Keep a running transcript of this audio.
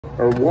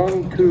or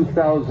one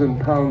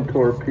 2,000-pound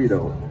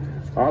torpedo.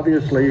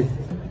 Obviously,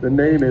 the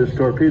name is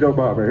Torpedo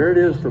Bomber. Here it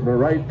is from the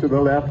right to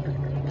the left.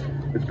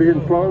 It's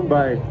being flown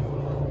by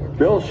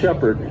Bill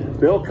Shepard.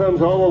 Bill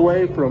comes all the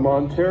way from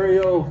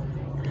Ontario,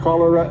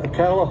 Colorado,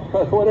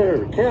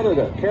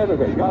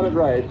 Canada, got it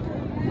right,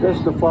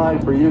 just to fly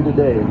for you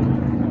today.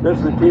 This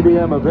is the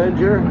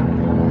TBM-Avenger.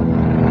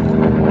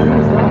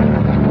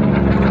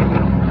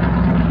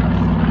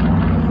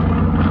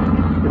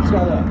 It's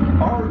got a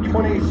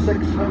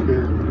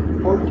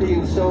R2600,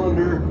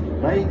 14-cylinder,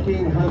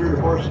 1,900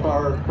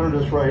 horsepower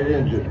Curtiss-Wright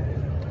engine.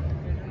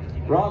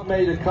 Rob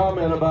made a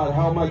comment about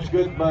how much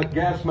good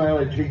gas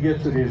mileage he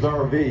gets in his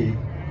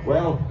RV.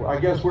 Well, I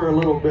guess we're a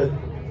little bit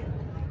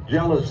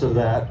jealous of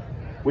that.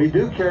 We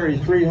do carry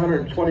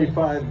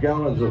 325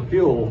 gallons of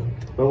fuel,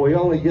 but we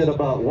only get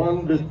about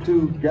 1 to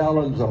 2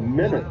 gallons a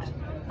minute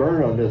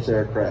burn on this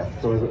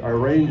aircraft, so our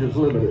range is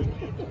limited.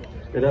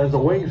 It has a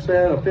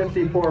wingspan of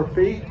 54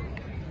 feet.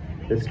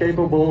 It's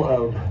capable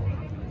of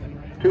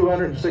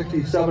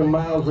 267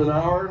 miles an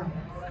hour.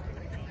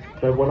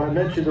 But when I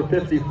mentioned a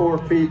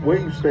 54 feet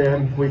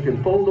wingspan, we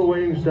can fold the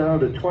wings down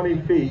to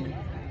 20 feet,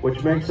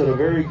 which makes it a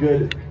very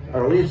good,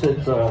 or at least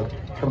it's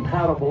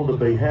compatible to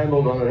be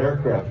handled on an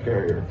aircraft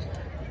carrier.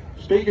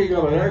 Speaking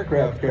of an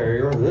aircraft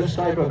carrier, this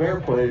type of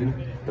airplane,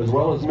 as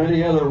well as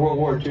many other World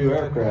War II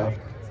aircraft,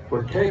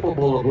 were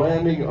capable of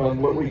landing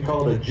on what we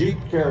called a jeep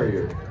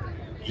carrier.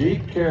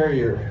 Jeep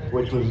carrier,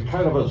 which was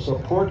kind of a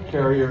support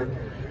carrier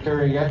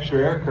carrying extra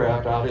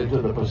aircraft out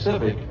into the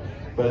Pacific,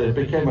 but it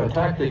became a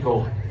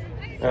tactical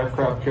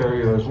aircraft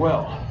carrier as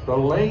well. The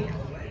length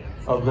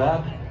of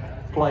that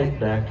flight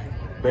deck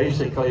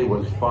basically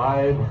was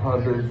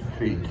 500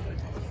 feet.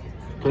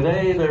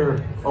 Today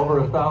they're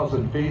over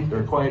 1,000 feet,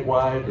 they're quite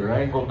wide, they're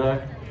angle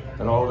deck,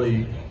 and all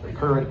the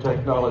current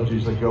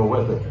technologies that go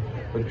with it.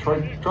 But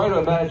try to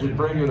imagine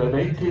bringing an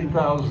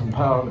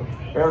 18,000-pound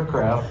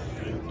aircraft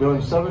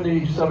doing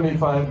 70,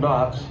 75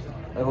 knots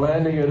and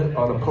landing it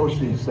on a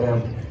postage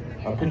stamp,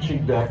 a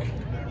pitching deck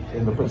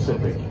in the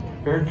Pacific.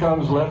 Here it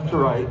comes left to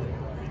right.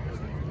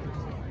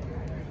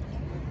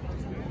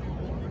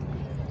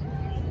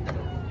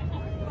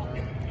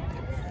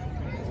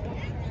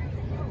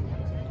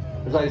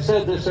 As I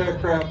said, this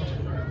aircraft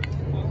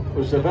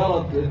was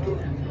developed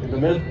in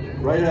the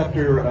right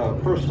after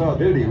personnel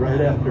duty,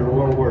 right after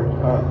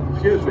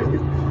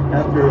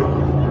after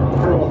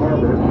Pearl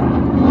Harbor.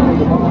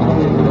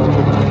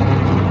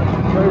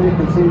 There you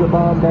can see the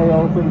bomb bay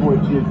open,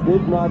 which it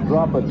did not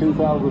drop a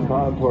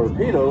 2,000-pound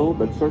torpedo,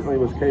 but certainly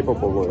was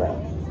capable of that.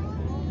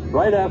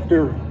 Right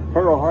after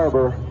Pearl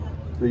Harbor,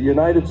 the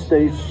United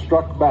States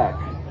struck back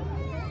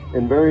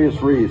in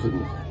various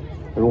reasons.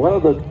 And one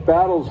of the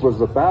battles was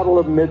the Battle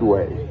of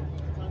Midway.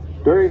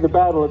 During the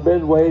Battle of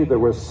Midway, there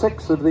were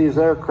 6 of these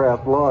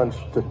aircraft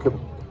launched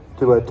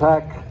to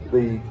attack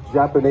the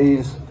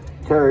Japanese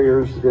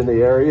carriers in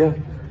the area.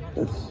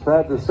 It's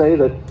sad to say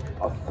that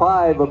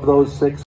 5 of those 6